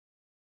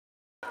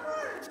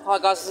Hi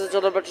guys, this is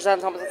Jordan Butcher's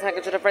and Thomas and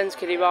taking to the Friends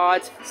Kiddie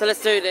ride. So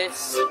let's do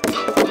this.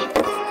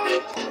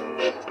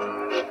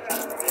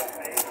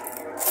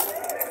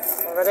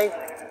 Ready?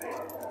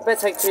 I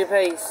better take 2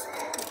 apiece.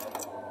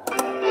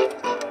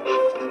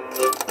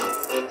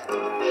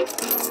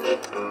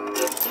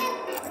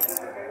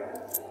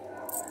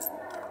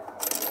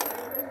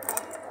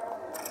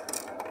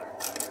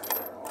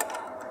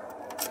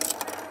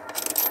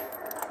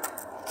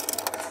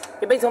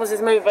 If Big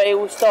Thomas's move, he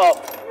will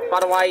stop,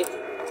 by the way.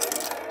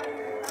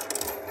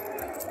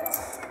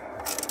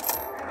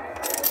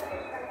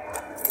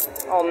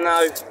 Oh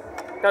no,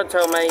 don't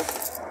tell me.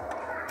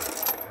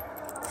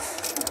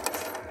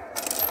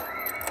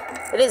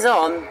 It is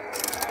on.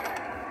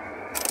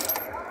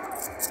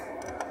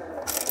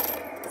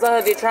 Because I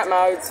heard the attract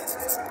mode.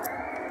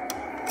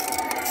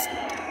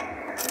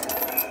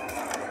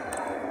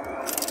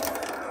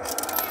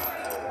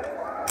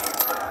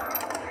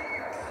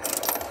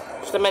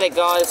 Just a minute,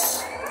 guys.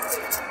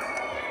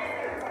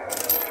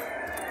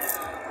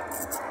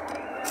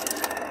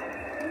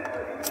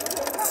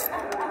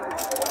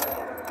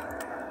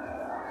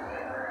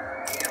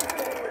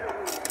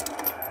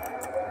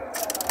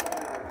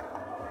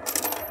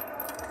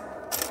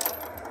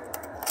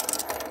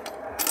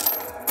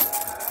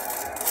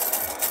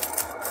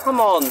 Come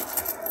on.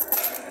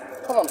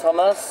 Come on,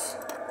 Thomas.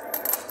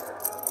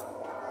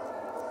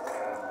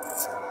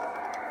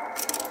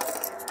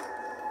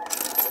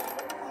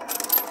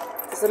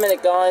 Just a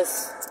minute,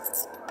 guys.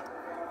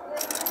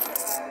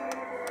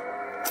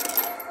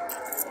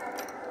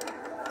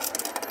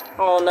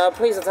 Oh no,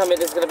 please don't tell me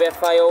this is going to be a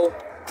fail.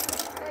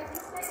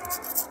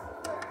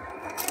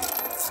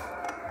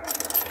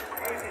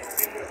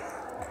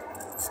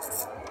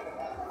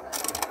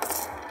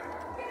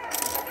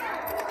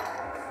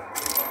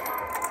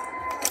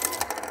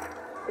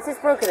 Is this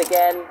broken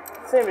again?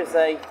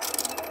 Seriously?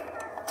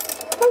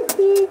 Thank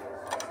you.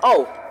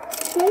 Oh!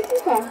 Here's your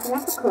first and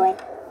that's a coin.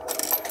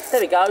 There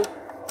we go.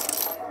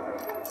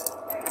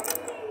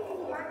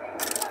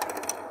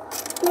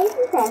 Here's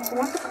your first and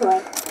that's a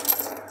coin.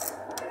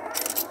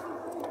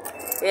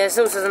 Yeah, it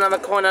still says another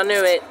coin, I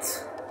knew it.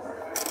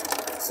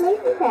 Here's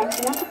your first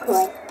and that's a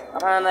coin.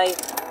 Apparently.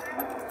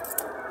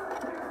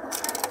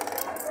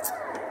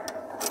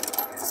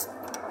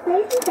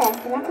 Here's your first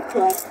and that's a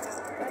coin.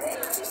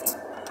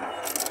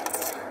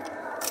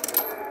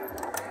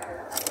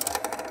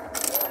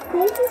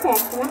 Here's your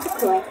first and that's a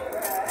coin.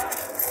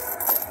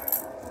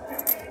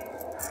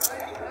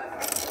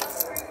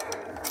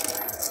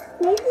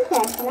 Here's your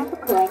first and that's a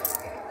coin.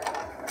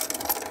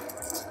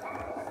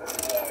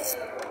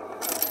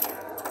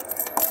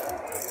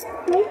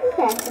 Here's your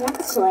first and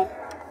that's a coin.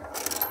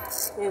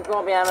 You've got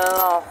to be having a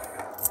laugh.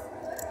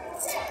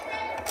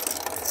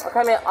 I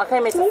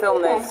came here to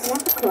film this. Here's your first and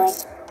that's a coin.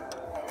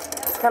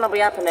 This cannot be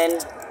happening.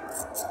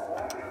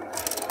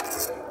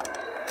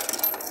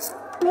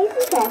 Here's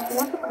your first and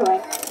that's a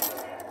coin.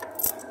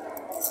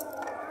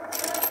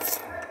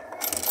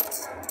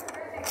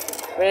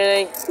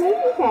 Really? Here's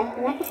your first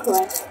and that's a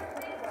coin.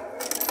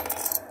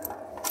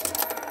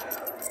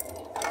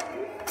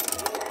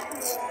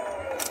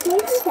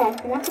 Here's your first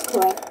and that's a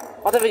coin.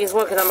 I don't think it's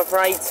working, I'm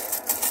afraid.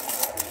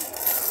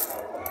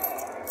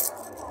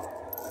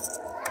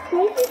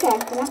 Here's your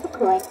first and that's a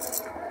coin.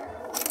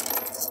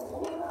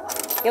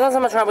 You know, last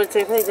time I tried with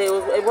 2 pieces,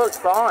 it works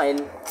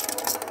fine.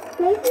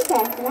 Here's your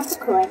first and that's a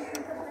coin.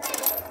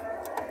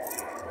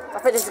 I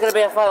think this is going to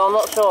be a fail, I'm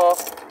not sure.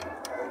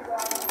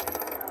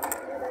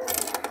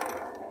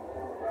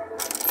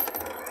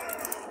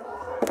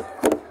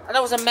 And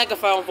that was a mega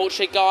fail,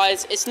 unfortunately,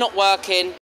 guys. It's not working.